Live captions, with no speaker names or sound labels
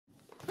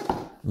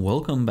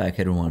Welcome back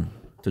everyone.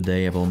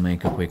 Today I will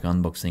make a quick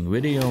unboxing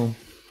video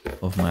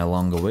of my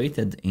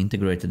long-awaited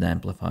integrated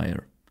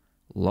amplifier,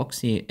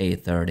 Loxjie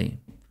A30.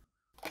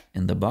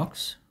 In the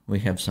box we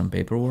have some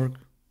paperwork,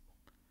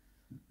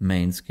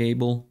 mains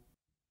cable,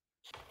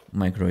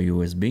 micro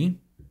USB,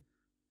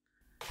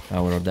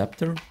 power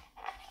adapter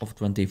of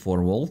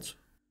 24 volts,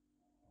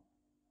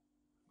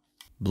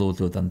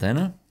 Bluetooth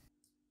antenna,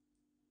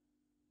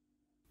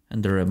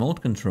 and the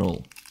remote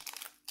control.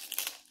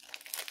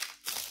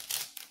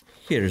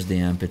 Here's the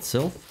amp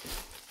itself,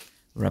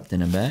 wrapped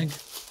in a bag,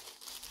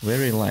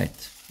 very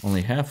light,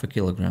 only half a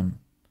kilogram.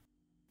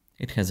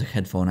 It has a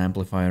headphone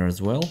amplifier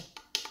as well,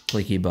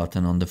 clicky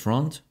button on the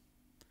front.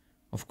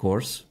 Of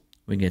course,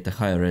 we get a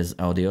high-res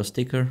audio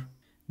sticker.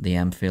 The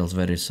amp feels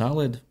very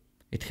solid.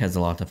 It has a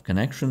lot of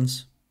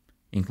connections,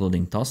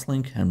 including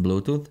Toslink and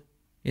Bluetooth.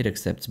 It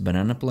accepts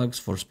banana plugs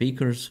for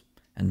speakers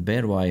and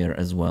bare wire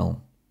as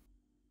well.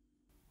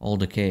 All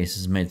the case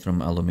is made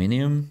from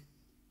aluminium.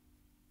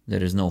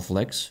 There is no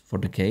flex for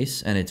the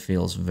case and it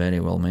feels very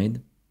well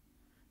made.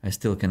 I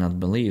still cannot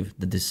believe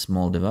that this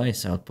small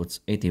device outputs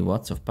 80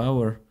 watts of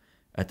power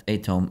at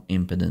 8 ohm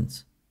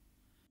impedance.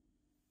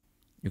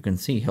 You can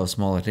see how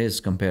small it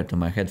is compared to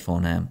my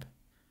headphone amp.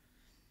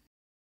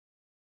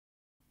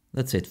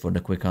 That's it for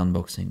the quick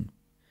unboxing.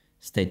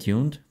 Stay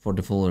tuned for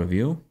the full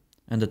review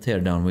and the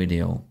teardown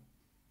video.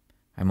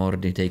 I'm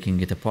already taking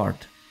it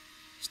apart.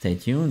 Stay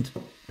tuned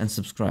and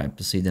subscribe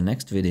to see the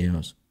next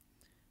videos.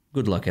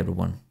 Good luck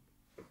everyone.